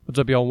What's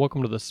up, y'all?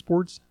 Welcome to the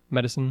Sports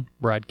Medicine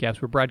Broadcast.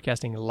 We're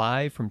broadcasting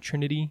live from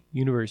Trinity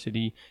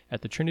University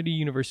at the Trinity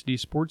University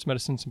Sports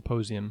Medicine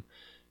Symposium.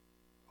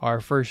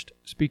 Our first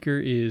speaker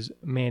is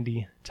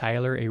Mandy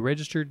Tyler, a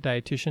registered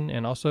dietitian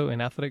and also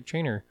an athletic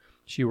trainer.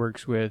 She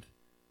works with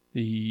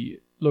the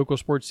local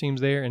sports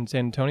teams there in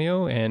San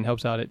Antonio and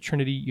helps out at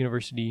Trinity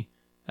University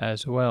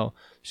as well.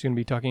 She's going to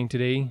be talking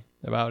today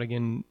about,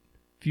 again,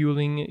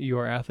 fueling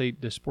your athlete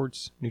the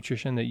sports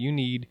nutrition that you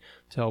need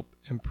to help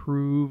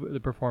improve the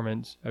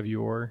performance of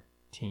your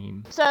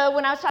team. So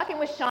when I was talking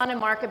with Sean and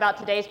Mark about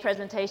today's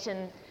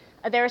presentation,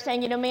 they were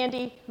saying,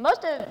 Mandy,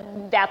 most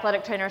of the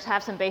athletic trainers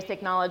have some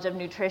basic knowledge of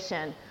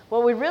nutrition.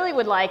 What we really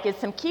would like is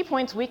some key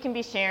points we can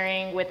be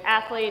sharing with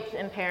athletes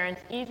and parents,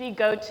 easy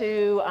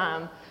go-to,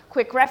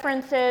 quick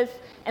references.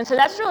 And so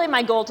that's really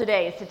my goal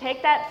today, is to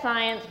take that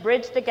science,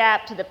 bridge the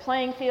gap to the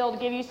playing field,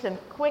 give you some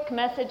quick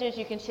messages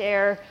you can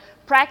share,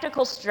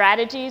 practical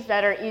strategies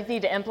that are easy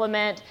to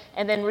implement,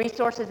 and then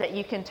resources that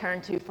you can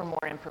turn to for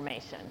more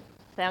information.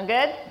 Sound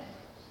good?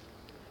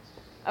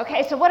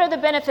 Okay, so what are the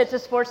benefits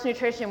of sports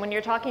nutrition when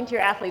you're talking to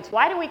your athletes?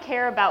 Why do we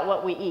care about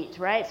what we eat,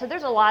 right? So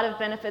there's a lot of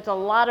benefits, a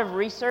lot of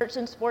research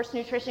in sports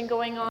nutrition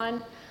going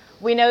on.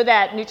 We know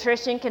that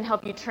nutrition can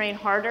help you train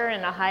harder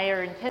and a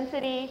higher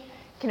intensity,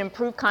 can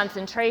improve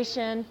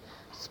concentration.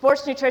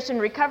 Sports nutrition,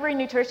 recovery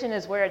nutrition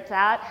is where it's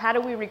at. How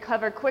do we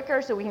recover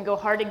quicker so we can go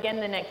hard again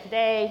the next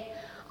day?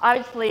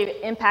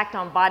 Obviously, impact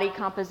on body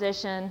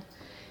composition.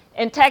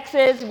 In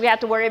Texas, we have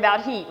to worry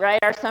about heat, right?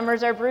 Our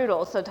summers are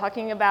brutal, so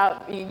talking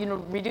about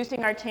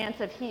reducing our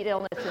chance of heat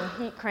illness and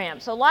heat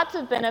cramps. So lots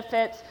of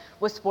benefits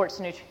with sports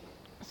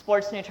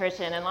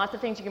nutrition, and lots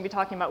of things you can be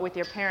talking about with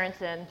your parents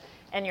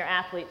and your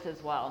athletes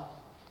as well.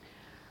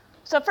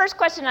 So first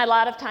question a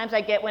lot of times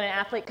I get when an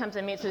athlete comes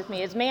and meets with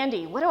me is,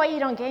 Mandy, what do I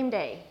eat on game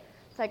day?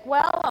 It's like,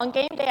 well, on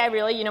game day, I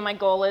really, my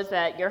goal is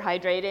that you're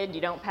hydrated, you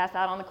don't pass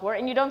out on the court,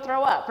 and you don't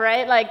throw up,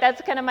 right? Like,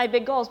 that's kind of my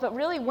big goals. But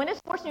really, when is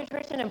sports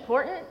nutrition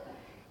important?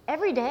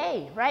 Every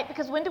day, right?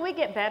 Because when do we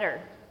get better?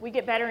 We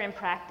get better in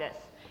practice.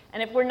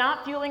 And if we're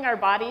not fueling our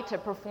body to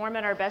perform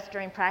at our best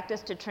during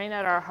practice, to train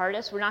at our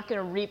hardest, we're not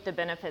going to reap the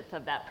benefits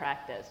of that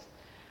practice.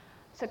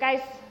 So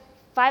guys,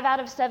 5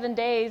 out of 7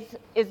 days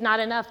is not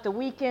enough. The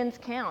weekends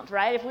count,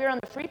 right? If we were on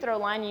the free throw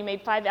line and you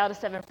made 5 out of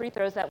 7 free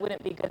throws, that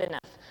wouldn't be good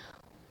enough.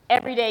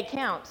 Every day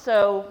counts.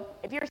 So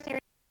if you're serious,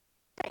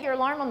 set your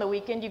alarm on the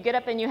weekend, you get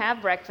up and you have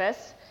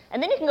breakfast,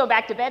 and then you can go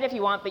back to bed if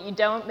you want, but you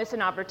don't miss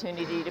an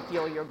opportunity to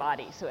fuel your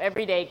body. So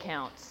every day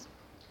counts.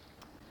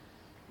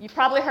 You've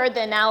probably heard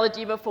the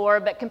analogy before,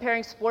 but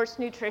comparing sports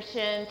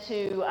nutrition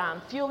to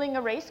fueling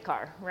a race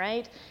car,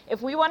 right?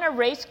 If we want a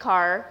race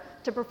car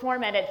to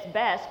perform at its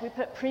best, we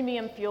put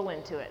premium fuel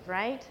into it,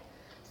 right?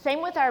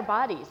 Same with our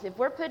bodies. If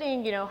we're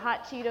putting,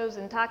 hot Cheetos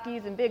and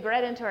Takis and Big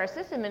Red into our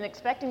system and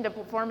expecting to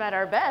perform at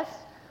our best,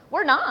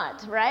 we're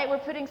not, right? We're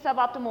putting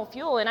suboptimal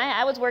fuel. And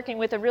I was working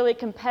with a really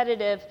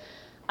competitive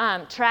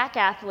track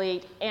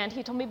athlete, and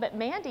he told me, but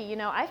Mandy,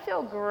 I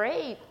feel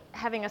great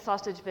having a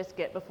sausage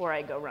biscuit before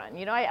I go run.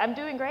 I'm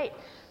doing great.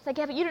 It's like,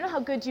 yeah, but you don't know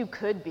how good you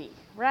could be,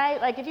 right?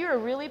 Like, if you were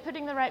really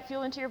putting the right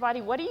fuel into your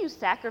body, what are you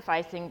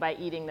sacrificing by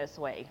eating this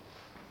way?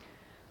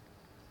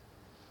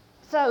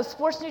 So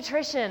sports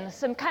nutrition,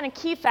 some kind of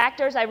key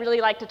factors I really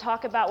like to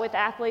talk about with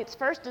athletes.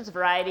 First is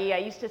variety. I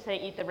used to say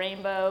eat the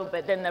rainbow,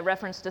 but then the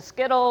reference to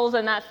Skittles,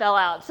 and that fell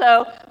out.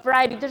 So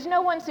variety, there's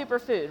no one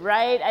superfood,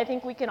 right? I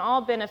think we can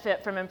all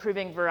benefit from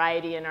improving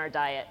variety in our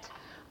diet.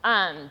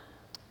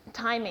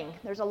 Timing.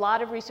 There's a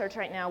lot of research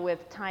right now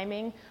with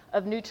timing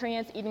of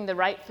nutrients, eating the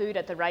right food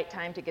at the right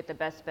time to get the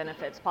best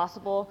benefits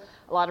possible.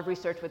 A lot of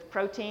research with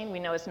protein. We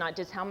know it's not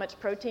just how much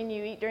protein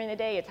you eat during the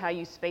day, it's how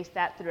you space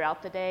that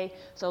throughout the day.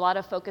 So a lot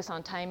of focus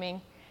on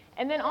timing.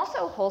 And then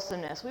also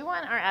wholesomeness. We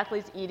want our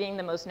athletes eating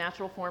the most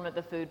natural form of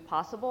the food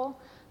possible.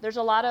 There's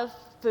a lot of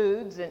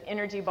foods and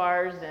energy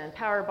bars and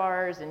power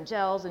bars and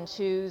gels and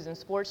chews and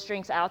sports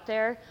drinks out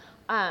there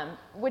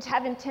which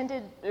have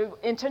intended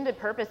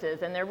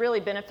purposes, and they're really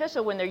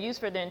beneficial when they're used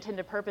for their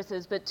intended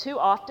purposes, but too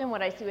often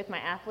what I see with my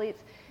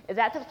athletes is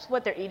that's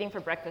what they're eating for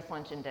breakfast,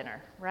 lunch, and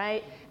dinner,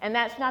 right? And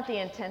that's not the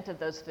intent of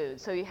those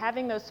foods. So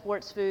having those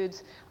sports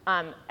foods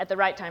at the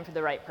right time for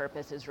the right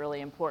purpose is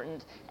really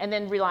important, and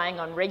then relying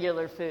on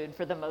regular food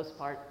for the most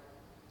part.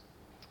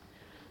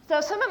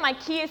 So some of my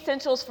key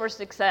essentials for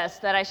success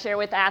that I share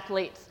with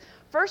athletes.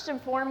 First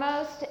and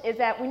foremost is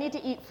that we need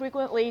to eat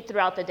frequently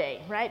throughout the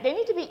day, right? They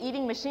need to be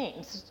eating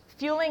machines,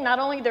 fueling not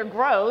only their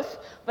growth,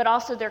 but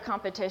also their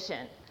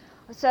competition.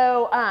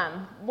 So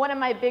one of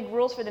my big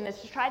rules for them is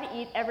to try to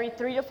eat every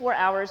 3 to 4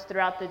 hours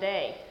throughout the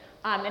day.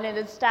 And then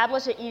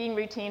establish an eating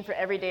routine for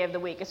every day of the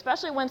week,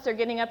 especially once they're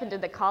getting up into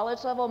the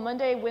college level.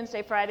 Monday,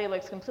 Wednesday, Friday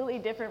looks completely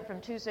different from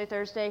Tuesday,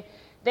 Thursday.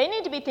 They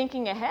need to be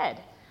thinking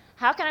ahead.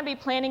 How can I be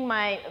planning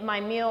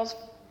my meals?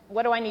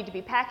 What do I need to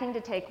be packing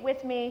to take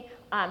with me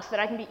so that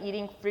I can be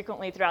eating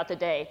frequently throughout the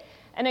day?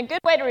 And a good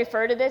way to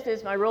refer to this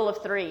is my rule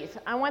of threes.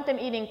 I want them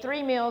eating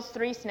 3 meals,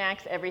 3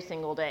 snacks every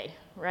single day,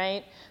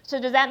 right?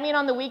 So does that mean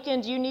on the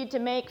weekend you need to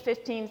make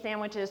 15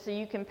 sandwiches so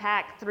you can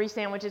pack 3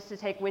 sandwiches to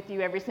take with you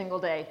every single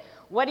day?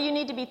 what do you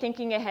need to be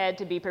thinking ahead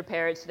to be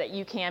prepared so that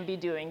you can be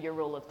doing your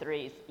rule of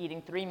threes,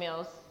 eating 3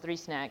 meals, 3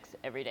 snacks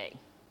every day?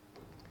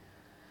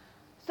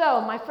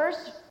 So my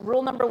first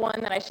rule number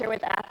 1 that I share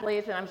with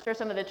athletes, and I'm sure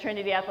some of the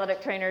Trinity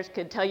athletic trainers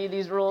could tell you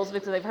these rules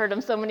because they've heard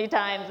them so many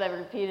times, I've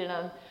repeated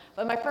them.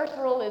 But my first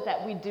rule is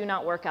that we do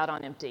not work out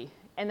on empty,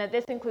 and that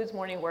this includes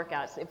morning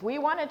workouts. If we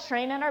want to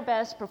train at our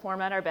best,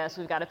 perform at our best,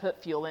 we've got to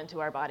put fuel into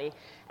our body.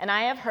 And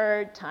I have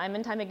heard time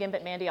and time again,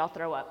 but Mandy, I'll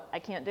throw up. I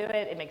can't do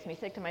it. It makes me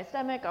sick to my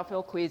stomach. I'll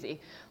feel queasy.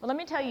 Well, let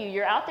me tell you,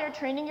 you're out there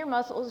training your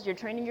muscles, you're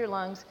training your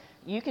lungs,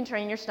 you can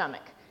train your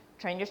stomach.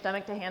 Train your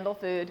stomach to handle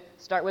food.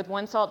 Start with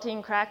 1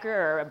 saltine cracker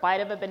or a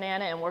bite of a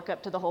banana and work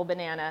up to the whole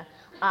banana.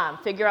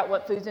 Figure out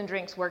what foods and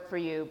drinks work for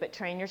you, but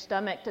train your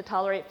stomach to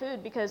tolerate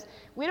food because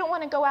we don't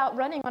want to go out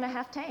running on a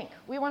half tank.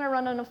 We want to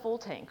run on a full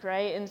tank,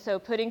 right? And so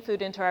putting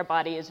food into our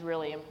body is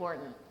really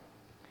important.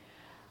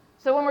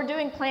 So when we're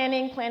doing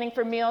planning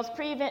for meals,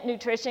 pre-event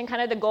nutrition,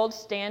 kind of the gold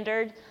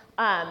standard,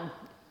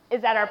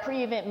 is that our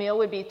pre-event meal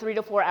would be 3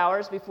 to 4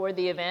 hours before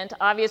the event.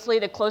 Obviously,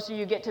 the closer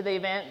you get to the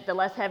event, the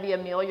less heavy a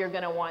meal you're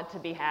going to want to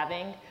be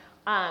having.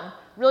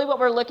 Really what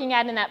we're looking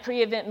at in that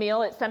pre-event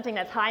meal, it's something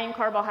that's high in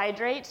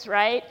carbohydrates,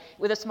 right,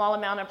 with a small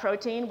amount of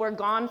protein. We're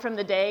gone from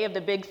the day of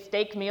the big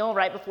steak meal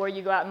right before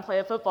you go out and play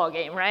a football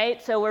game,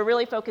 right? So we're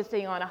really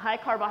focusing on a high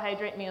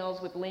carbohydrate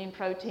meals with lean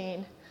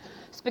protein.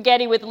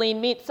 Spaghetti with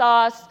lean meat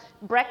sauce.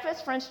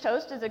 Breakfast, French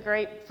toast is a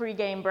great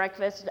pre-game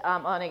breakfast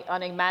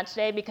on a match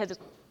day because it's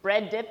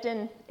bread dipped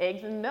in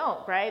eggs and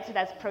milk, right? So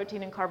that's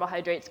protein and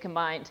carbohydrates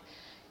combined.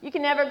 You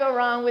can never go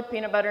wrong with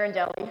peanut butter and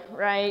jelly,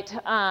 right?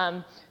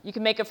 You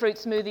can make a fruit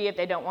smoothie if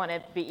they don't want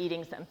to be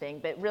eating something,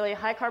 but really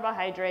high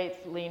carbohydrates,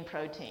 lean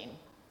protein.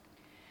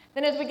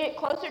 Then as we get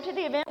closer to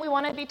the event, we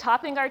want to be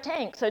topping our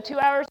tank. So 2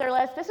 hours or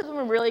less, this is when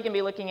we're really going to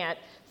be looking at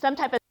some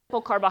type of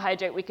simple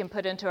carbohydrate we can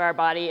put into our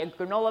body. A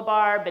granola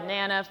bar,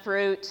 banana,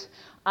 fruit,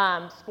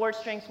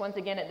 sports drinks, once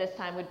again at this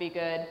time would be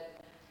good.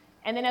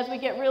 And then as we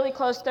get really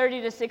close,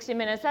 30 to 60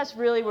 minutes, that's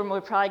really when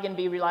we're probably going to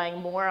be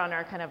relying more on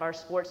our kind of our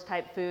sports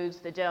type foods,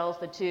 the gels,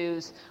 the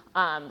chews,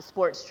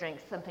 sports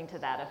drinks, something to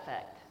that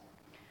effect.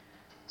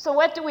 So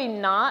what do we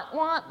not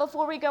want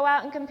before we go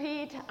out and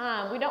compete?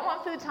 We don't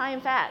want foods high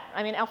in fat.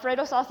 I mean,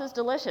 Alfredo sauce is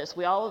delicious.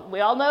 We all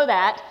know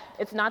that.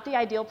 It's not the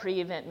ideal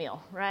pre-event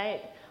meal, right?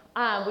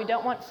 We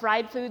don't want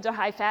fried foods or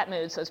high fat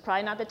foods, so it's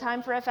probably not the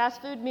time for a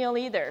fast food meal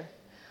either.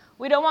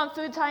 We don't want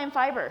foods high in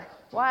fiber.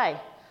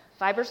 Why?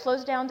 Fiber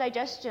slows down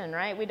digestion,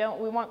 right? We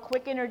want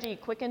quick energy,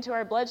 quick into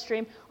our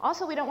bloodstream.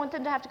 Also, we don't want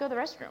them to have to go to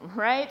the restroom,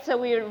 right? So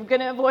we're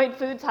going to avoid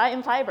foods high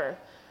in fiber.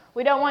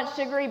 We don't want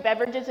sugary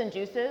beverages and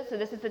juices, so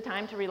this is the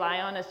time to rely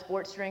on a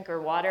sports drink or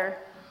water.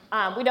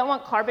 We don't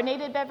want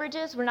carbonated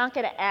beverages. We're not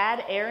going to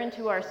add air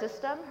into our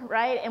system,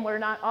 right? And we're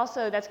not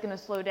also, that's going to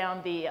slow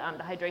down the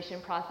hydration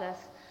process.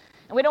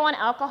 And we don't want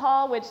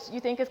alcohol, which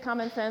you think is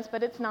common sense,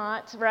 but it's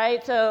not,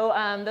 right? So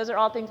those are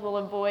all things we'll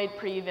avoid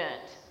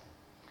pre-event.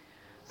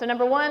 So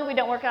number 1, we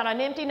don't work out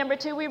on empty. Number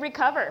 2, we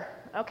recover,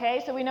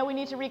 okay? So we know we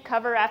need to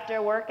recover after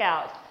a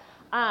workout.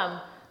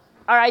 Our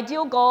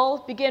ideal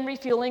goal, begin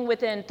refueling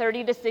within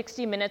 30 to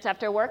 60 minutes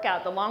after a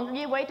workout. The longer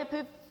you wait to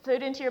put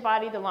food into your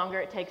body, the longer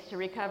it takes to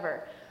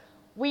recover.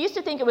 We used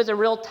to think it was a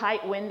real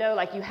tight window,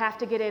 like you have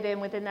to get it in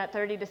within that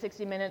 30 to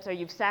 60 minutes or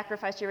you've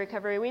sacrificed your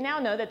recovery. We now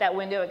know that that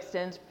window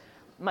extends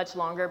much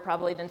longer,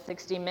 probably than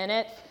 60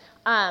 minutes.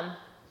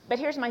 But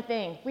here's my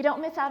thing. We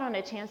don't miss out on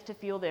a chance to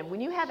fuel them.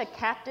 When you have a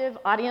captive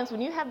audience, when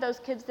you have those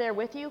kids there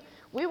with you,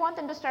 we want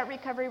them to start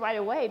recovery right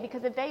away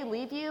because if they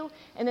leave you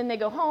and then they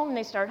go home and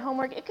they start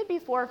homework, it could be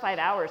 4 or 5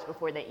 hours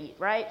before they eat,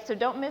 right? So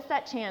don't miss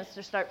that chance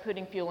to start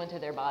putting fuel into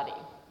their body.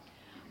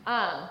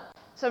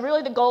 So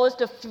really the goal is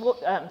to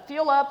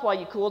fuel up while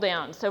you cool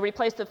down. So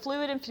replace the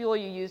fluid and fuel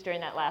you used during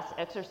that last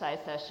exercise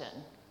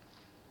session.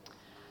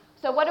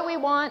 So what do we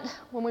want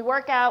when we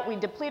work out? We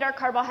deplete our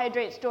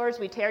carbohydrate stores,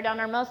 we tear down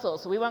our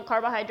muscles. So we want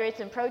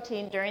carbohydrates and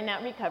protein during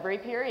that recovery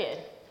period.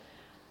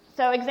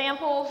 So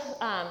examples,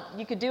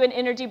 you could do an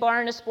energy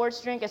bar and a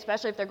sports drink,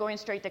 especially if they're going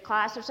straight to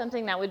class or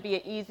something. That would be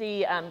an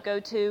easy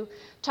go-to.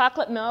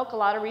 Chocolate milk, a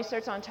lot of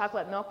research on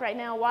chocolate milk right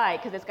now. Why?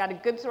 Because it's got a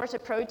good source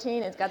of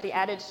protein. It's got the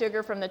added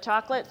sugar from the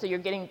chocolate, so you're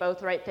getting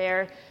both right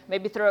there.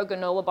 Maybe throw a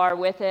granola bar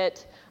with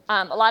it.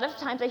 A lot of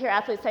times I hear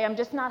athletes say, I'm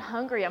just not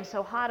hungry. I'm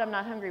so hot, I'm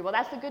not hungry. Well,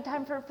 that's a good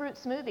time for a fruit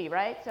smoothie,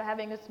 right? So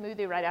having a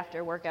smoothie right after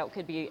a workout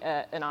could be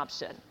an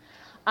option.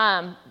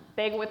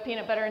 Bagel with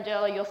peanut butter and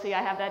jelly, you'll see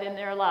I have that in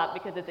there a lot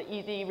because it's an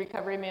easy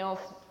recovery meal,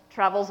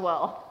 travels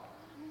well.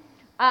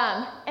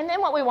 And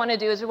then what we want to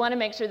do is we want to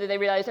make sure that they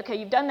realize, okay,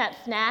 you've done that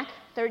snack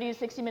 30 to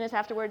 60 minutes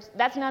afterwards.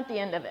 That's not the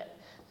end of it.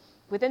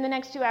 Within the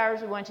next 2 hours,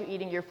 we want you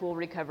eating your full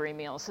recovery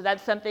meal. So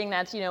that's something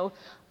that's,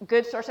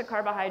 good source of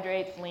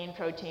carbohydrates, lean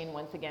protein,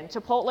 once again.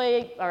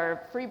 Chipotle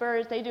or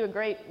Freebirds, they do a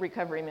great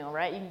recovery meal,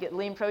 right? You can get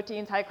lean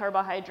proteins, high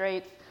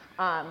carbohydrates.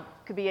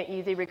 Could be an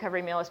easy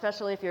recovery meal,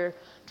 especially if you're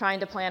trying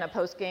to plan a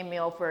post-game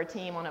meal for a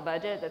team on a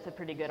budget. That's a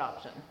pretty good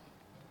option.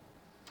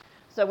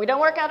 So we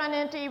don't work out on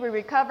empty, we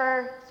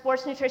recover.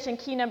 Sports nutrition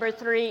key number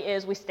 3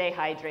 is we stay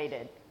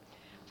hydrated.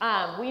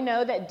 We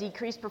know that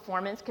decreased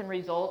performance can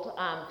result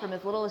from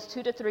as little as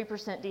 2 to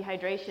 3%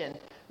 dehydration,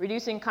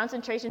 reducing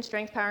concentration,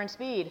 strength, power, and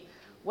speed.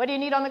 What do you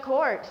need on the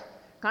court?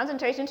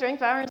 Concentration, strength,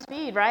 power, and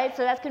speed, right?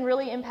 So that can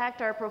really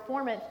impact our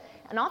performance.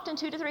 And often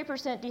 2 to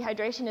 3%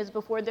 dehydration is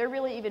before they're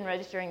really even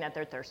registering that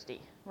they're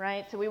thirsty,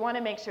 right? So we want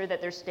to make sure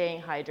that they're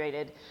staying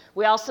hydrated.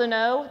 We also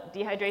know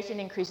dehydration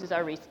increases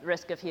our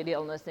risk of heat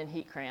illness and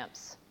heat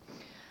cramps.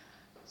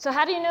 So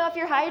how do you know if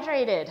you're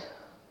hydrated?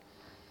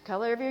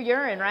 Color of your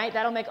urine, right?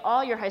 That'll make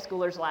all your high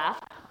schoolers laugh.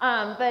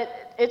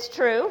 But it's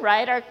true,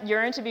 right? Our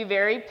urine should be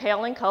very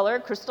pale in color,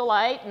 crystal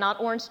light,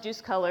 not orange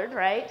juice colored,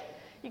 right?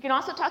 You can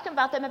also talk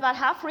about them about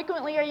how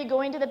frequently are you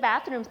going to the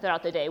bathroom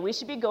throughout the day. We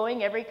should be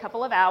going every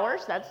couple of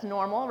hours. That's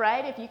normal,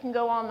 right? If you can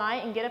go all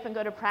night and get up and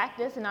go to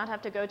practice and not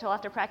have to go till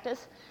after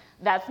practice,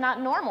 that's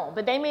not normal.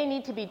 But they may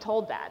need to be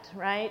told that,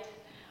 right?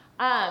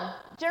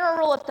 General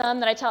rule of thumb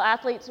that I tell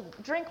athletes,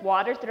 drink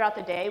water throughout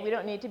the day. We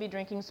don't need to be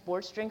drinking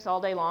sports drinks all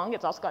day long.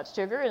 It's also got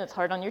sugar and it's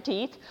hard on your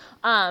teeth.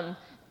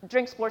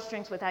 Drink sports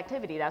drinks with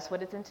activity. That's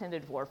what it's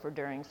intended for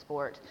during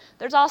sport.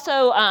 There's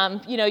also,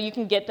 you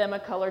can get them a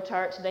color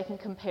chart so they can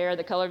compare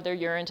the color of their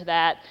urine to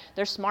that.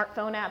 There's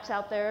smartphone apps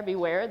out there.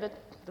 Beware that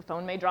the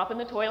phone may drop in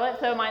the toilet,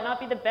 so it might not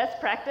be the best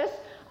practice.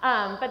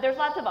 But there's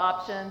lots of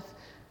options.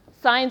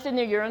 Signs in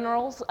their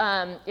urinals.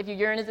 If your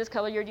urine is this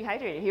color, you're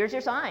dehydrated. Here's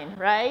your sign,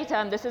 right?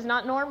 This is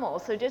not normal.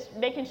 So just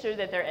making sure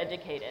that they're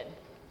educated.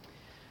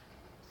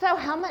 So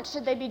how much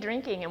should they be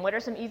drinking, and what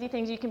are some easy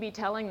things you can be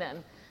telling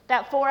them?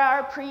 That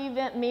 4-hour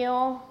pre-event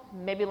meal,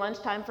 maybe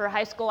lunchtime for a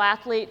high school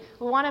athlete,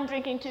 we want them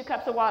drinking 2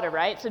 cups of water,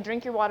 right? So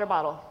drink your water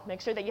bottle.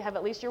 Make sure that you have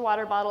at least your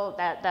water bottle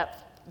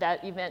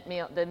that event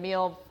meal, the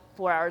meal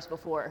 4 hours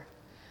before.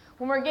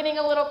 When we're getting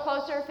a little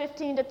closer,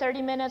 15 to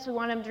 30 minutes, we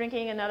want them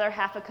drinking another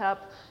half a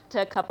cup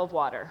to a cup of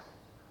water.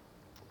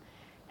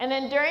 And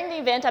then during the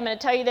event, I'm going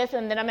to tell you this,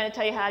 and then I'm going to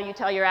tell you how you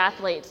tell your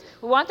athletes.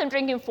 We want them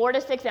drinking 4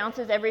 to 6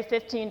 ounces every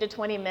 15 to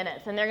 20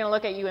 minutes. And they're going to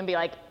look at you and be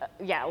like,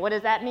 yeah, what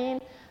does that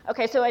mean?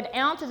 Okay, so an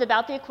ounce is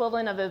about the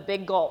equivalent of a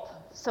big gulp.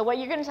 So what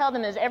you're going to tell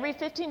them is every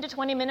 15 to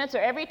 20 minutes or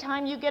every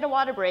time you get a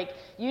water break,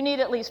 you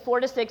need at least 4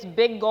 to 6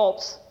 big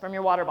gulps from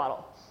your water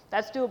bottle.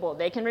 That's doable.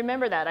 They can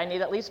remember that. I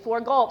need at least 4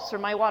 gulps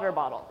from my water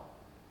bottle.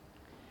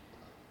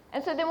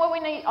 And so then what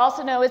we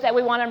also know is that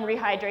we want them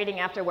rehydrating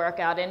after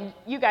workout. And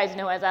you guys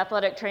know as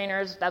athletic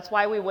trainers, that's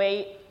why we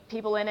weigh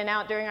people in and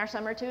out during our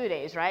summer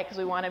two-a-days, right? Because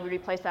we want to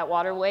replace that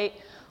water weight.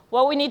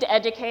 What we need to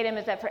educate them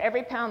is that for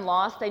every pound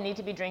lost, they need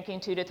to be drinking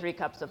 2 to 3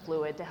 cups of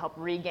fluid to help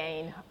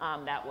regain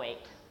that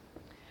weight.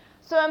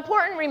 So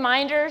important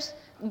reminders,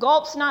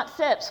 gulps, not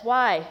sips.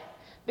 Why?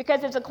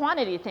 Because it's a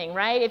quantity thing,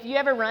 right? If you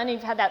ever run and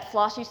you've had that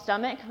sloshy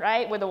stomach,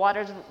 right, where the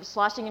water's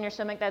sloshing in your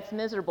stomach, that's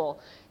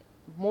miserable.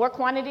 More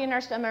quantity in our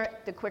stomach,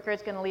 the quicker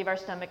it's going to leave our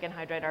stomach and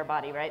hydrate our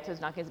body, right? So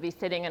it's not going to be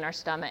sitting in our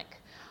stomach.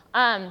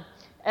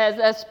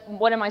 As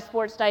one of my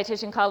sports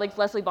dietitian colleagues,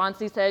 Leslie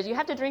Bonsi, says, you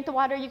have to drink the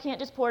water, you can't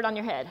just pour it on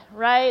your head,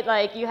 right?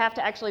 Like, you have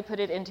to actually put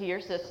it into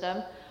your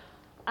system.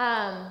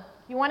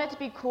 You want it to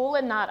be cool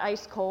and not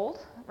ice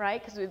cold,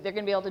 right? Because they're going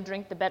to be able to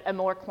drink a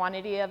more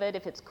quantity of it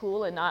if it's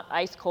cool and not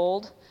ice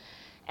cold.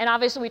 And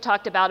obviously, we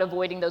talked about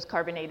avoiding those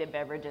carbonated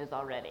beverages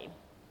already.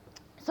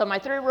 So my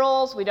 3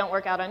 rules: we don't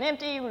work out on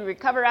empty, we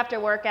recover after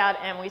workout,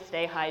 and we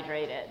stay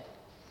hydrated.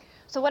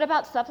 So what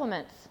about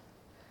supplements?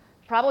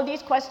 Probably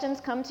these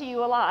questions come to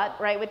you a lot,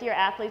 right, with your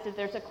athletes if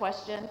there's a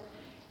question.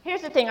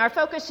 Here's the thing, our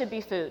focus should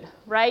be food,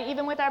 right?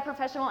 Even with our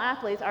professional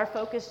athletes, our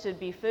focus should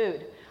be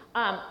food.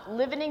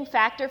 Limiting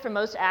factor for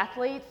most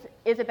athletes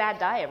is a bad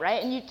diet,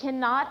 right? And you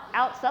cannot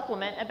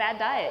out-supplement a bad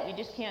diet. You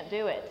just can't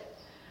do it.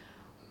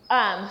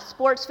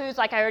 Sports foods,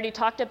 like I already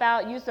talked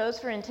about, use those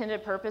for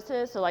intended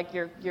purposes. So like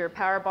your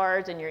power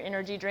bars and your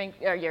energy drink,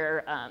 or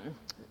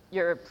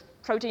your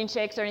protein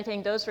shakes or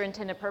anything, those for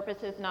intended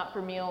purposes, not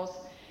for meals.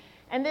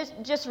 And this,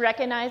 just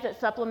recognize that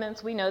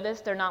supplements, we know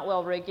this, they're not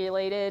well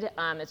regulated.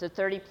 It's a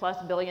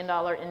 $30+ billion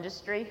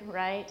industry,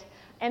 right?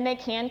 And they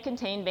can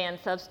contain banned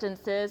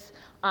substances.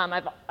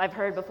 I've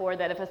heard before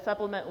that if a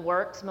supplement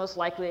works, most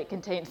likely it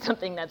contains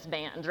something that's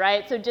banned,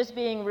 right? So just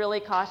being really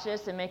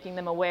cautious and making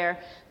them aware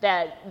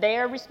that they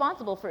are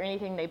responsible for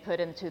anything they put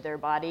into their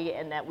body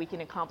and that we can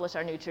accomplish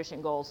our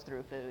nutrition goals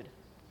through food.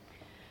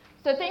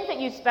 So things that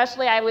you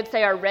especially, I would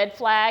say, are red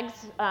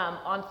flags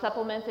on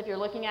supplements if you're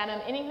looking at them.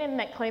 Anything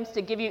that claims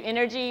to give you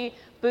energy,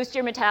 boost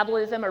your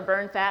metabolism, or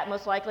burn fat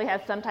most likely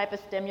has some type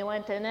of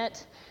stimulant in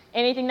it.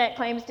 Anything that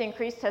claims to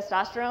increase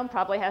testosterone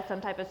probably has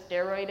some type of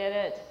steroid in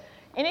it.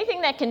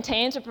 Anything that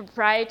contains a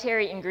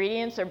proprietary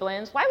ingredients or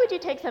blends, why would you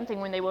take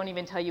something when they won't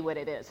even tell you what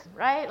it is,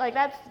 right? Like,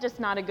 that's just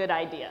not a good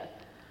idea.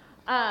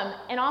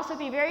 And also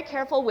be very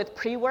careful with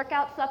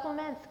pre-workout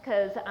supplements,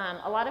 because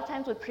a lot of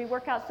times with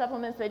pre-workout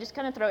supplements, they just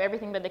kind of throw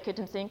everything but the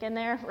kitchen sink in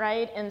there,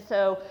 right? And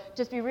so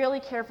just be really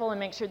careful and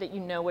make sure that you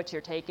know what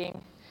you're taking.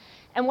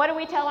 And what do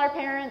we tell our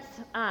parents?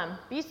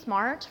 Be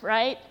smart,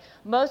 right?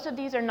 Most of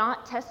these are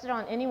not tested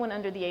on anyone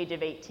under the age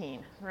of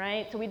 18,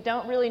 right? So we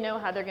don't really know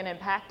how they're going to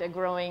impact a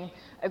growing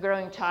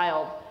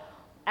child.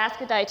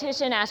 Ask a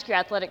dietitian, ask your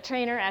athletic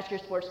trainer, ask your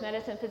sports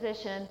medicine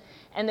physician.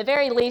 And the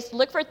very least,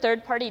 look for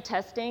third-party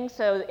testing,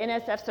 so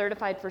NSF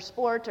Certified for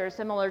Sport or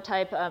similar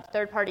type of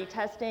third-party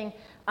testing,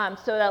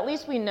 so that at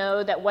least we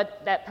know that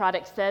what that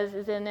product says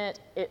is in it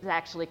is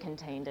actually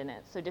contained in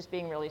it. So just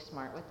being really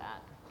smart with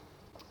that.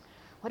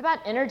 What about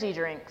energy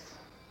drinks?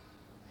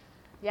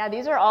 Yeah,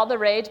 these are all the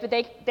rage, but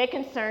they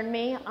concern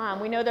me.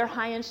 We know they're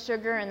high in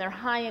sugar and they're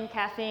high in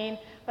caffeine,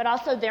 but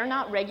also they're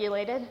not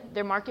regulated.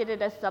 They're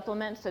marketed as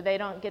supplements, so they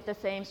don't get the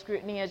same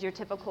scrutiny as your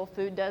typical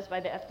food does by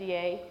the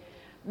FDA.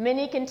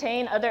 Many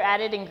contain other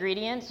added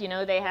ingredients. You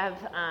know, they have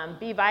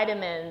B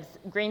vitamins,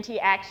 green tea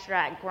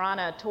extract,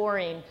 guarana,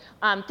 taurine,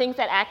 things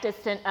that act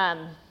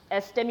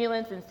as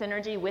stimulants and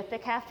synergy with the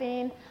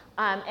caffeine.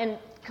 And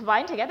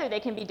combined together, they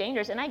can be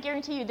dangerous. And I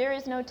guarantee you, there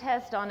is no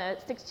test on a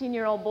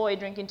 16-year-old boy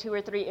drinking 2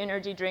 or 3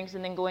 energy drinks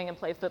and then going and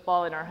play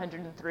football in our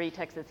 103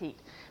 Texas heat,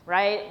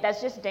 right?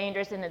 That's just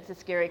dangerous, and it's a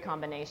scary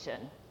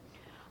combination.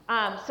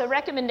 So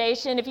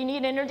recommendation, if you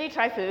need energy,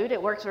 try food. It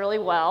works really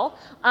well.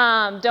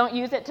 Don't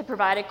use it to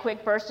provide a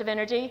quick burst of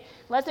energy.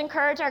 Let's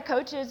encourage our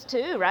coaches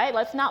too, right?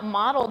 Let's not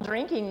model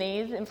drinking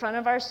these in front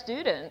of our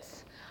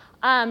students.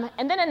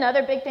 And then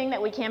another big thing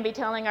that we can be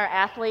telling our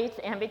athletes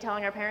and be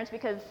telling our parents,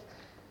 because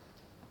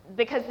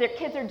their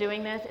kids are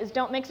doing this, is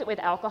don't mix it with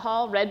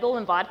alcohol. Red Bull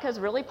and vodka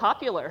is really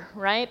popular,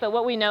 right? But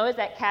what we know is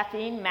that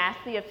caffeine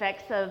masks the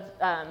effects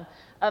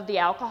of the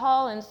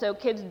alcohol, and so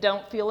kids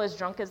don't feel as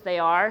drunk as they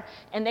are,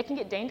 and they can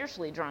get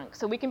dangerously drunk.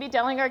 So we can be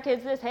telling our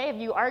kids this: hey, if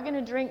you are going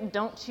to drink,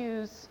 don't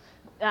choose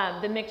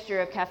the mixture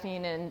of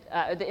caffeine and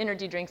the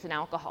energy drinks and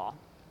alcohol.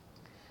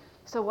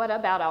 So what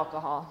about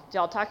alcohol? Did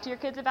y'all talk to your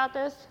kids about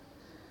this?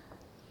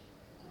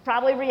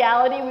 Probably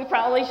reality, we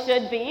probably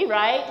should be,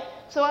 right?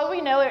 So what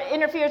we know, it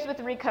interferes with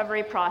the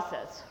recovery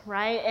process,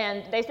 right?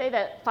 And they say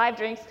that 5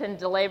 drinks can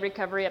delay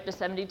recovery up to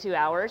 72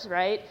 hours,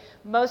 right?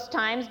 Most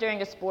times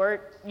during a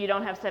sport, you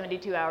don't have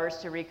 72 hours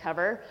to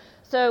recover.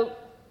 So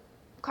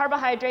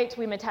carbohydrates,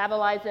 we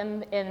metabolize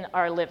them in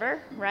our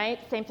liver, right?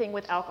 Same thing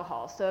with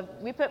alcohol. So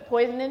if we put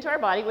poison into our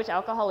body, which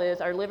alcohol is,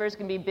 our livers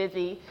can be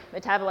busy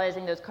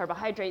metabolizing those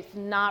carbohydrates,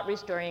 not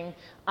restoring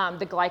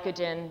the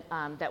glycogen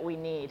that we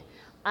need.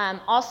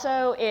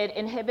 Also, it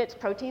inhibits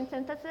protein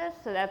synthesis,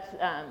 so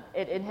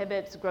it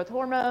inhibits growth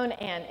hormone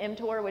and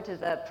mTOR, which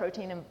is a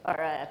protein or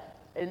a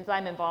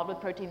enzyme involved with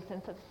protein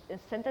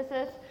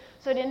synthesis.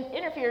 So it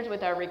interferes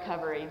with our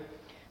recovery.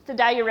 It's a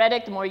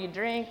diuretic. The more you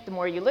drink, the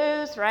more you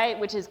lose, right?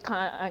 Which is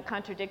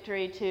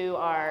contradictory to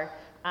our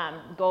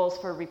goals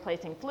for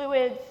replacing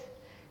fluids.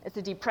 It's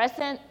a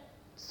depressant,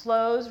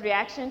 slows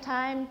reaction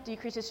time,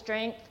 decreases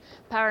strength,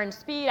 power, and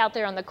speed out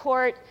there on the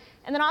court,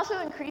 and then also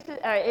increases.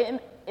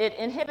 It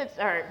inhibits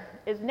or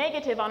is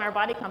negative on our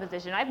body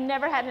composition. I've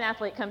never had an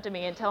athlete come to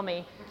me and tell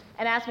me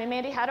and ask me,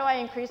 Mandy, how do I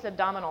increase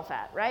abdominal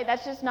fat, right?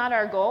 That's just not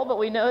our goal, but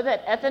we know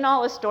that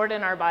ethanol is stored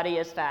in our body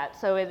as fat,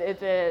 so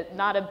it's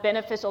not a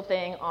beneficial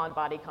thing on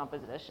body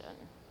composition.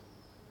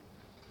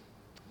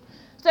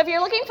 So if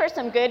you're looking for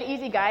some good,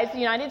 easy guides, the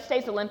United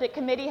States Olympic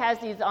Committee has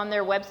these on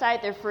their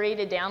website. They're free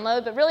to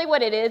download, but really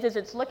what it is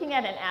it's looking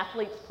at an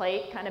athlete's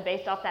plate, kind of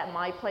based off that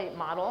MyPlate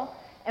model.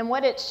 And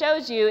what it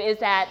shows you is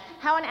that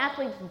how an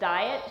athlete's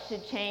diet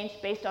should change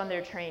based on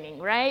their training,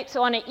 right?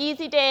 So on an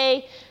easy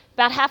day,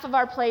 about half of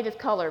our plate is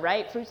color,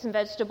 right? Fruits and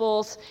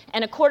vegetables,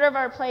 and a quarter of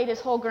our plate is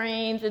whole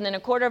grains, and then a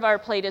quarter of our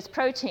plate is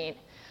protein.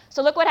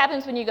 So look what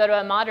happens when you go to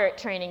a moderate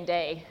training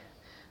day.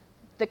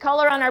 The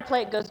color on our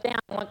plate goes down,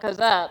 what goes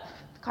up?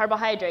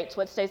 Carbohydrates,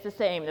 what stays the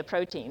same? The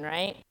protein,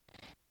 right?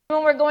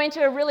 When we're going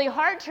to a really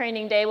hard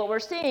training day, what we're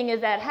seeing is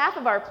that half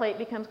of our plate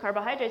becomes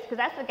carbohydrates, because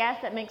that's the gas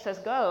that makes us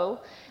go.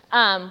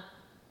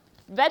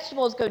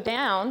 Vegetables go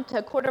down to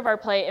a quarter of our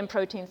plate, and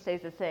protein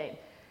stays the same.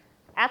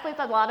 Athletes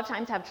a lot of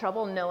times have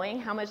trouble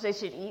knowing how much they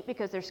should eat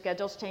because their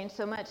schedules change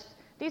so much.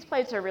 These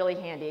plates are really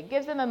handy. It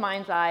gives them a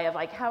mind's eye of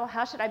like,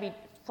 how should I be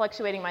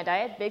fluctuating my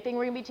diet? Big thing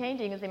we're going to be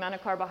changing is the amount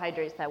of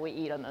carbohydrates that we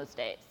eat on those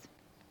days.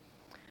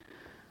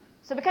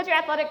 So because you're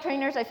athletic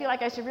trainers, I feel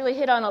like I should really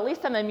hit on at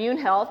least some immune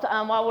health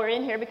while we're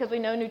in here, because we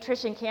know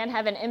nutrition can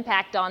have an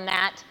impact on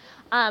that.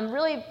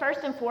 Really, first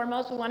and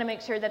foremost, we want to make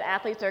sure that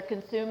athletes are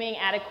consuming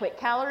adequate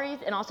calories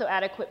and also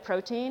adequate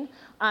protein,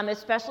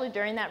 especially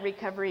during that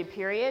recovery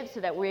period,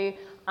 so that we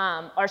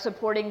are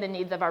supporting the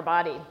needs of our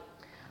body.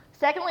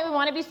 Secondly, we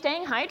want to be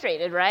staying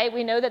hydrated, right?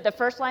 We know that the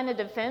first line of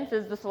defense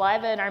is the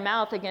saliva in our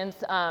mouth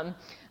against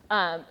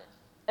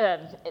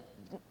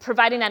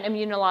providing that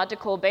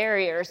immunological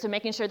barrier, so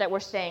making sure that we're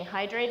staying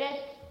hydrated.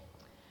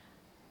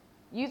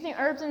 Using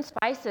herbs and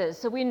spices.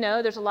 So we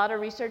know there's a lot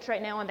of research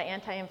right now on the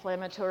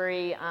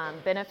anti-inflammatory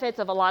benefits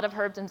of a lot of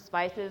herbs and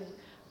spices.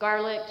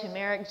 Garlic,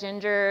 turmeric,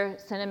 ginger,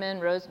 cinnamon,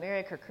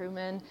 rosemary,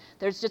 curcumin.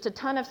 There's just a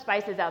ton of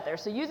spices out there.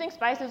 So using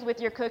spices with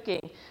your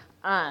cooking.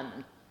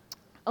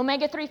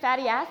 Omega-3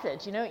 fatty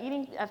acids,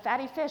 eating a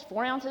fatty fish,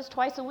 4 ounces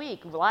twice a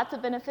week. Lots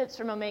of benefits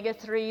from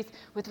omega-3s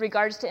with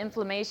regards to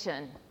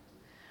inflammation.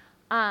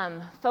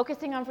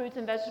 Focusing on fruits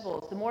and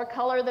vegetables. The more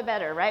color, the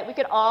better, right? We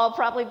could all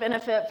probably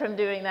benefit from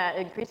doing that,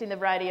 increasing the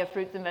variety of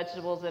fruits and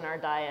vegetables in our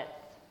diets.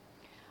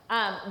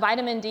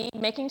 Vitamin D,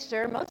 making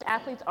sure most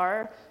athletes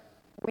are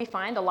we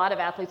find a lot of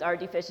athletes are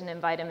deficient in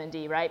vitamin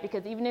D, right?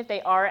 Because even if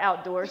they are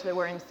outdoors, they're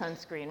wearing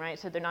sunscreen, right?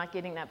 So they're not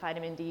getting that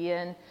vitamin D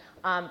in.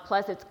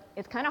 Plus,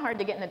 it's kind of hard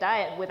to get in the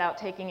diet without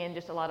taking in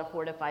just a lot of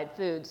fortified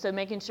foods. So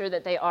making sure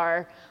that they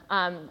are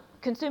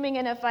consuming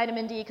enough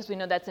vitamin D, because we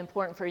know that's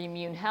important for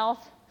immune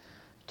health.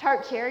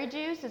 Tart cherry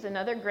juice is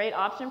another great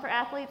option for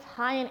athletes,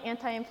 high in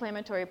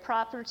anti-inflammatory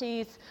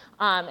properties.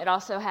 It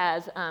also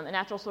has a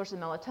natural source of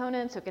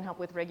melatonin, so it can help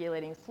with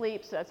regulating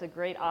sleep, so that's a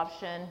great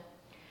option.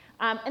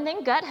 And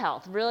then gut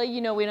health. Really,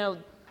 we know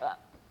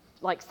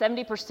like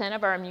 70%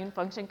 of our immune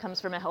function comes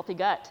from a healthy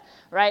gut,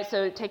 right?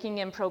 So taking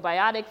in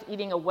probiotics,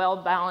 eating a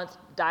well-balanced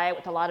diet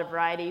with a lot of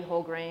variety,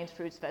 whole grains,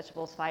 fruits,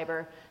 vegetables,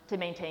 fiber, to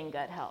maintain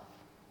gut health.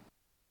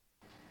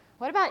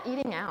 What about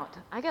eating out?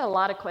 I get a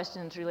lot of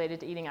questions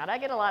related to eating out. I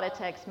get a lot of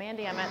texts,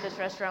 Mandy, I'm at this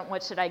restaurant,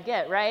 what should I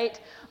get, right?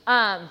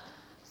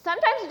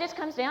 Sometimes it just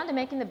comes down to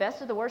making the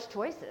best of the worst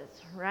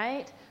choices,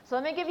 right? So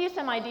let me give you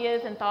some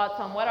ideas and thoughts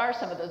on what are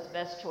some of those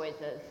best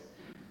choices.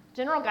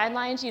 General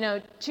guidelines,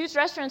 choose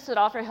restaurants that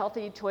offer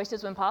healthy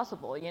choices when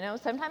possible.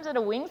 Sometimes at a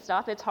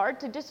Wingstop, it's hard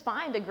to just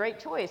find a great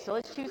choice. So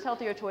let's choose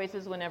healthier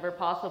choices whenever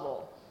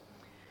possible.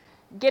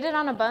 Get it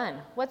on a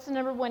bun. What's the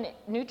number one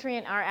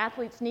nutrient our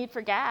athletes need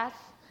for gas?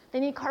 They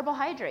need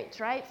carbohydrates,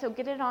 right? So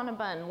get it on a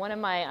bun. One of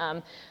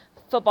my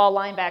football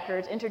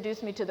linebackers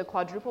introduced me to the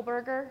quadruple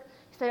burger.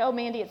 He said, oh,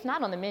 Mandy, it's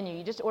not on the menu.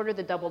 You just order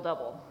the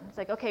double-double. It's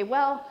like, okay,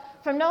 well,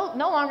 from no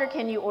longer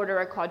can you order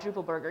a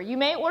quadruple burger. You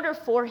may order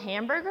 4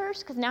 hamburgers,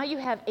 because now you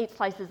have 8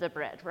 slices of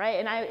bread,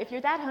 right? And if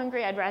you're that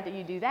hungry, I'd rather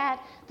you do that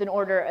than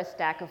order a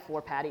stack of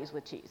 4 patties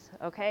with cheese,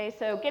 okay?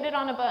 So get it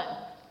on a bun.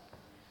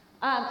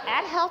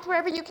 Add health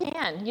wherever you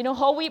can.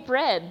 Whole wheat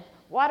bread,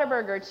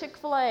 Whataburger,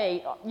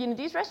 Chick-fil-A.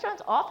 These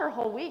restaurants offer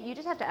whole wheat. You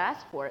just have to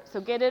ask for it.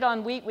 So get it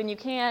on wheat when you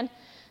can.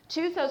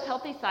 Choose those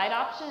healthy side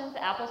options,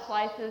 apple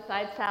slices,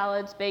 side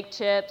salads, baked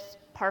chips,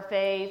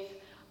 parfaits,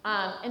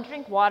 and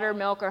drink water,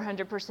 milk, or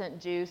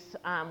 100% juice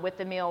with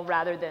the meal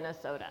rather than a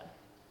soda.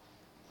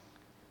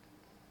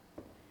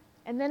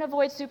 And then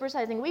avoid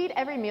supersizing. We eat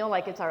every meal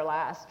like it's our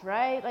last,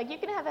 right? Like you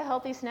can have a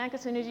healthy snack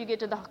as soon as you get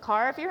to the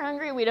car. If you're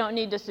hungry, we don't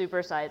need to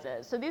supersize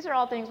it. So these are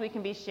all things we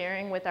can be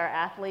sharing with our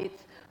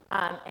athletes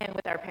and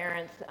with our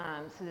parents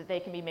so that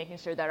they can be making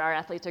sure that our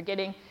athletes are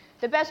getting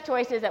the best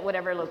choices at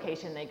whatever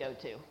location they go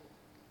to.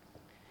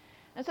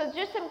 And so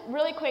just some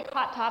really quick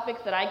hot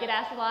topics that I get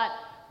asked a lot.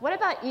 What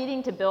about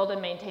eating to build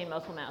and maintain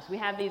muscle mass? We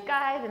have these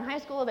guys in high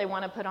school, they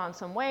want to put on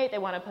some weight, they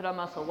want to put on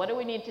muscle. What do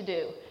we need to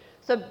do?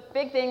 So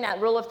big thing, that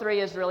rule of 3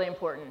 is really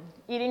important.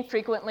 Eating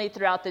frequently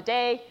throughout the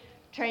day,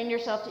 train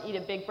yourself to eat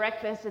a big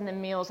breakfast and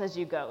then meals as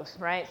you go,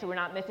 right? So we're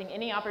not missing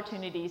any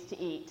opportunities to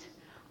eat.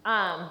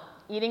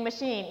 Eating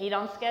machine, eat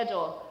on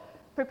schedule.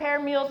 Prepare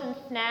meals and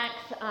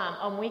snacks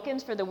on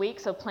weekends for the week,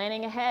 so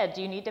planning ahead.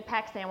 Do you need to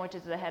pack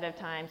sandwiches ahead of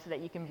time so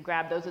that you can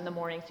grab those in the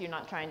morning so you're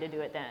not trying to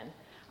do it then?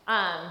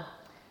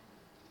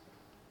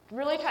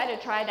 Really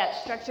try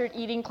that structured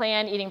eating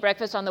plan, eating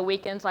breakfast on the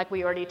weekends like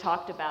we already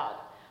talked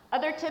about.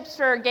 Other tips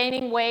for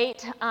gaining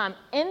weight,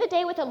 end the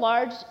day with a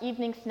large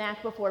evening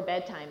snack before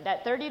bedtime.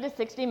 That 30 to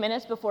 60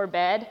 minutes before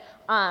bed,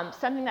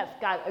 something that's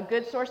got a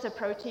good source of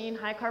protein,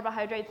 high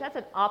carbohydrates, that's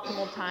an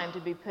optimal time to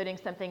be putting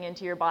something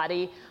into your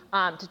body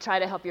to try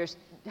to help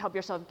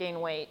yourself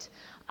gain weight.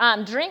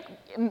 Drink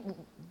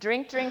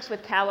drinks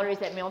with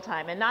calories at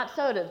mealtime, and not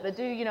sodas, but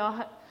do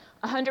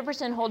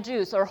 100% whole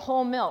juice or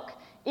whole milk.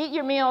 Eat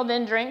your meal,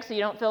 then drink, so you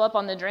don't fill up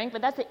on the drink,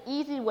 but that's an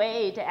easy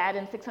way to add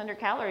in 600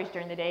 calories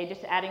during the day,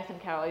 just adding some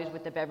calories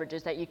with the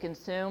beverages that you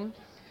consume.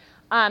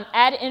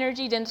 Add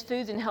energy-dense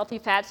foods and healthy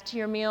fats to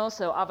your meal,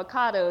 so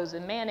avocados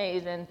and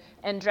mayonnaise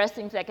and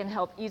dressings that can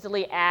help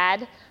easily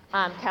add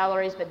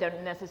calories but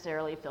don't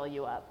necessarily fill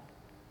you up.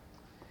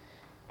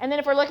 And then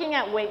if we're looking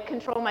at weight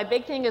control, my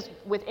big thing is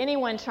with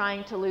anyone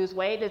trying to lose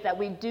weight is that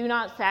we do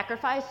not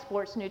sacrifice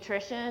sports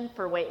nutrition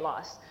for weight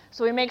loss.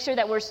 So we make sure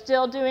that we're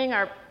still doing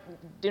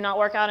do not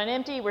work out on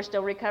empty, we're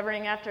still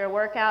recovering after a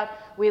workout,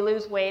 we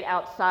lose weight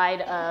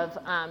outside of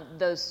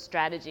those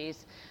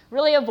strategies.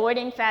 Really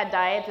avoiding fad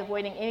diets,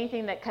 avoiding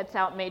anything that cuts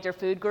out major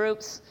food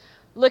groups.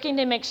 Looking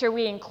to make sure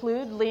we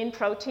include lean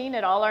protein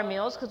at all our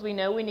meals because we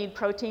know we need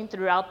protein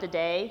throughout the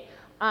day.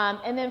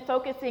 And then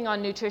focusing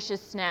on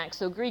nutritious snacks,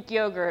 so Greek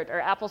yogurt or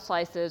apple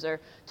slices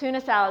or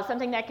tuna salad,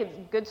 something that is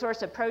a good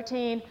source of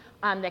protein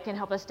that can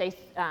help us stay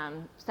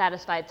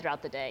satisfied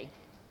throughout the day.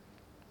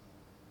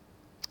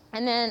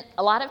 And then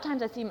a lot of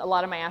times I see a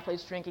lot of my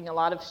athletes drinking a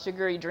lot of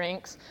sugary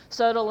drinks,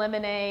 soda,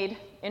 lemonade,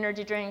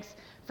 energy drinks,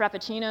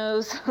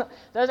 frappuccinos.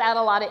 Those add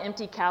a lot of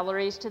empty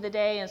calories to the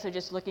day, and so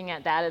just looking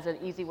at that as an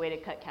easy way to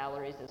cut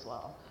calories as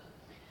well.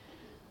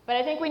 But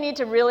I think we need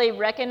to really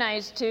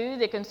recognize, too,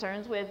 the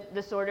concerns with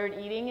disordered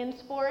eating in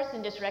sports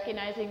and just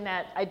recognizing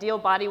that ideal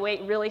body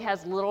weight really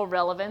has little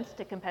relevance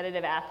to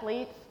competitive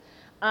athletes.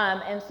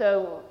 And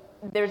so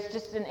there's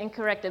just an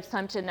incorrect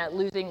assumption that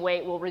losing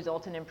weight will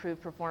result in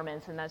improved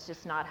performance, and that's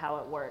just not how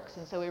it works.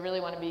 And so we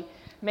really want to be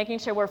making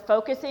sure we're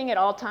focusing at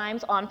all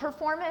times on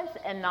performance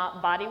and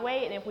not body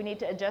weight. And if we need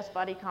to adjust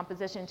body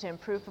composition to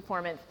improve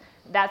performance,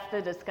 that's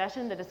the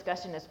discussion. The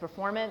discussion is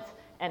performance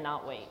and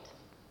not weight.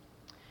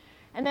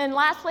 And then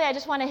lastly, I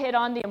just want to hit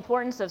on the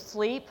importance of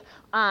sleep.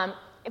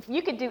 If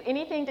you could do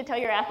anything to tell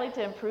your athlete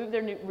to improve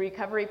their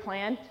recovery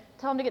plan,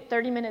 tell them to get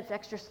 30 minutes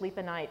extra sleep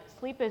a night.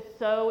 Sleep is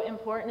so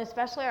important,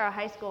 especially our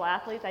high school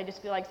athletes. I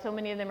just feel like so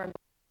many of them are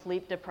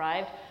sleep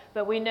deprived.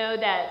 But we know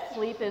that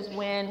sleep is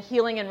when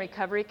healing and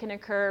recovery can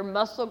occur.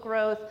 Muscle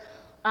growth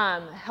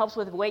helps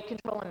with weight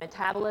control and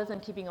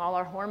metabolism, keeping all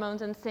our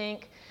hormones in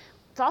sync.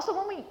 It's also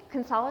when we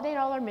consolidate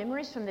all our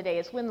memories from the day.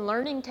 It's when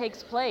learning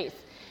takes place.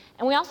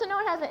 And we also know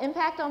it has an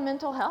impact on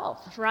mental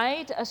health,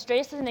 right?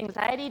 Stress and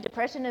anxiety,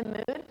 depression and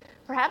mood.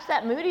 Perhaps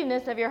that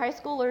moodiness of your high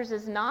schoolers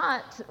is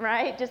not,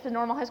 right, just the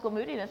normal high school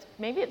moodiness.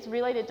 Maybe it's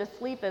related to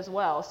sleep as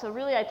well. So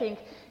really, I think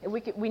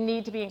we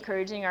need to be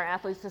encouraging our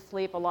athletes to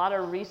sleep. A lot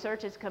of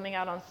research is coming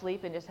out on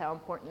sleep and just how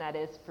important that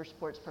is for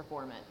sports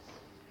performance.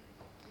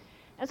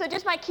 And so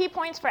just my key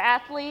points for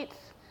athletes.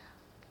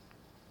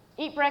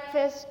 Eat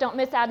breakfast, don't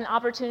miss out an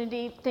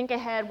opportunity. Think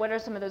ahead, what are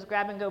some of those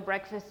grab-and-go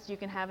breakfasts you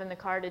can have in the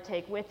car to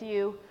take with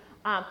you?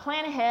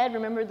 Plan ahead,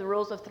 remember the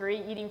rules of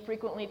 3, eating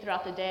frequently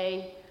throughout the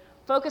day.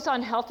 Focus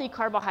on healthy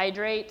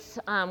carbohydrates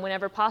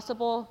whenever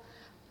possible.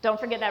 Don't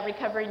forget that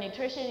recovery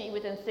nutrition, eat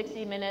within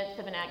 60 minutes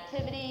of an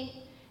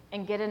activity,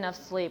 and get enough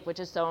sleep, which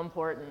is so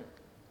important.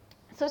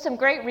 So some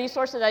great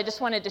resources I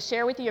just wanted to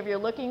share with you if you're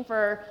looking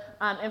for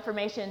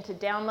information to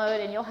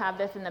download, and you'll have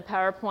this in the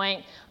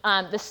PowerPoint.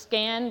 The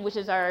SCAN, which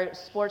is our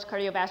Sports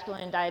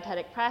Cardiovascular and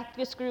Dietetic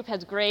Practice Group,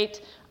 has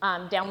great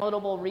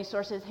downloadable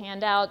resources,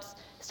 handouts.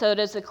 So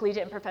does the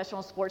Collegiate and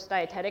Professional Sports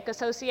Dietetic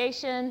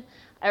Association.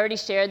 I already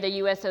shared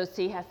the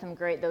USOC has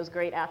those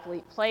great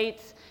athlete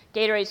plates.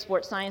 Gatorade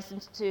Sports Science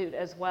Institute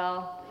as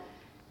well.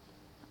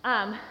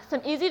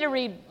 Some easy to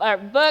read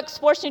books,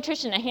 Sports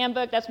Nutrition, a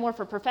handbook, that's more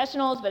for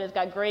professionals, but it's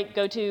got great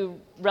go-to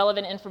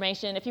relevant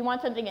information. If you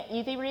want something an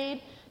easy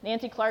read,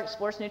 Nancy Clark's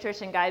Sports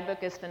Nutrition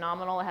Guidebook is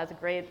phenomenal. It has a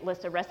great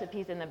list of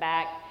recipes in the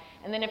back.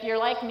 And then if you're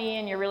like me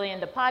and you're really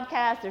into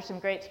podcasts, there's some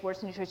great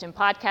sports nutrition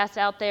podcasts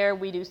out there.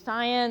 We Do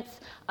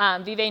Science,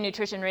 Vive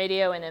Nutrition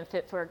Radio, and then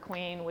Fit for a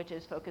Queen, which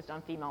is focused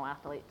on female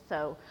athletes.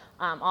 So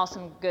all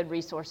some good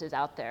resources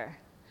out there.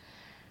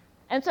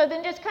 And so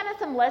then just kind of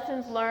some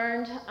lessons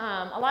learned.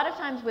 A lot of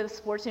times with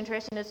sports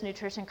nutrition, it's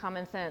nutrition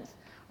common sense.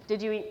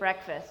 Did you eat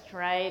breakfast,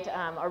 right?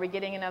 Are we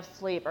getting enough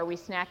sleep? Are we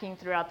snacking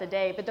throughout the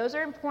day? But those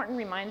are important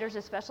reminders,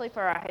 especially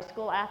for our high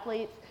school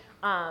athletes,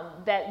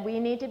 that we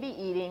need to be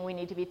eating. We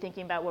need to be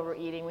thinking about what we're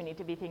eating. We need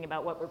to be thinking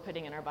about what we're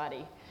putting in our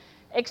body.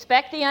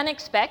 Expect the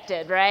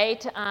unexpected,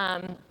 right?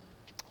 I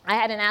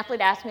had an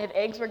athlete ask me if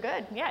eggs were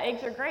good. Yeah,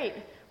 eggs are great.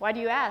 Why do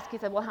you ask? He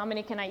said, well, how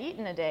many can I eat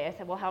in a day? I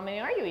said, well, how many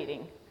are you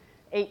eating?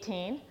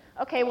 18.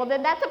 Okay, well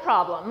then that's a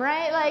problem,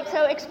 right? Like,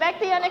 so expect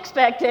the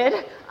unexpected,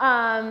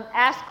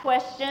 ask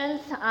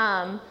questions,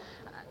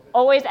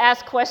 always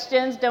ask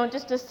questions, don't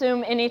just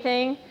assume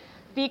anything,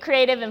 be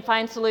creative and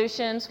find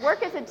solutions,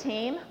 work as a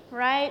team,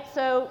 right?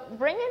 So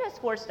bring in a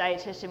sports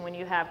dietitian when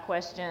you have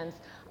questions,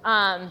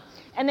 and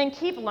then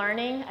keep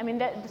learning. I mean,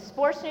 the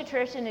sports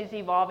nutrition is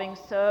evolving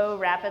so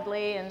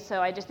rapidly, and so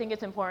I just think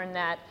it's important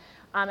that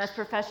as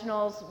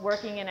professionals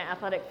working in an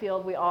athletic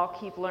field, we all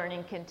keep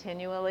learning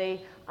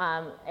continually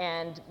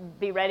and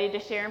be ready to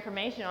share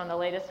information on the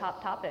latest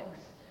hot topics.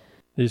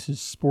 This is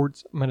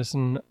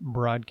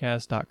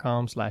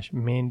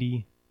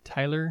sportsmedicinebroadcast.com/Mandy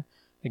Tyler.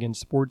 Again,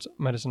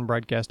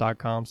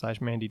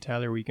 sportsmedicinebroadcast.com/Mandy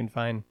Tyler, where you can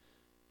find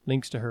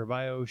links to her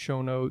bio,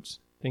 show notes,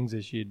 things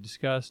that she had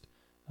discussed,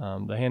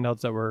 the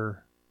handouts that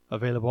were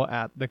available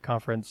at the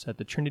conference at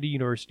the Trinity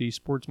University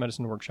Sports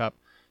Medicine Workshop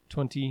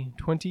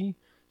 2020.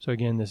 So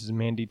again, this is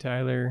Mandy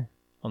Tyler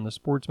on the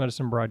Sports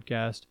Medicine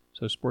Broadcast.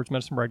 So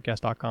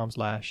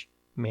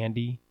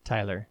sportsmedicinebroadcast.com/Mandy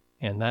Tyler.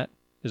 And that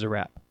is a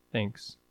wrap. Thanks.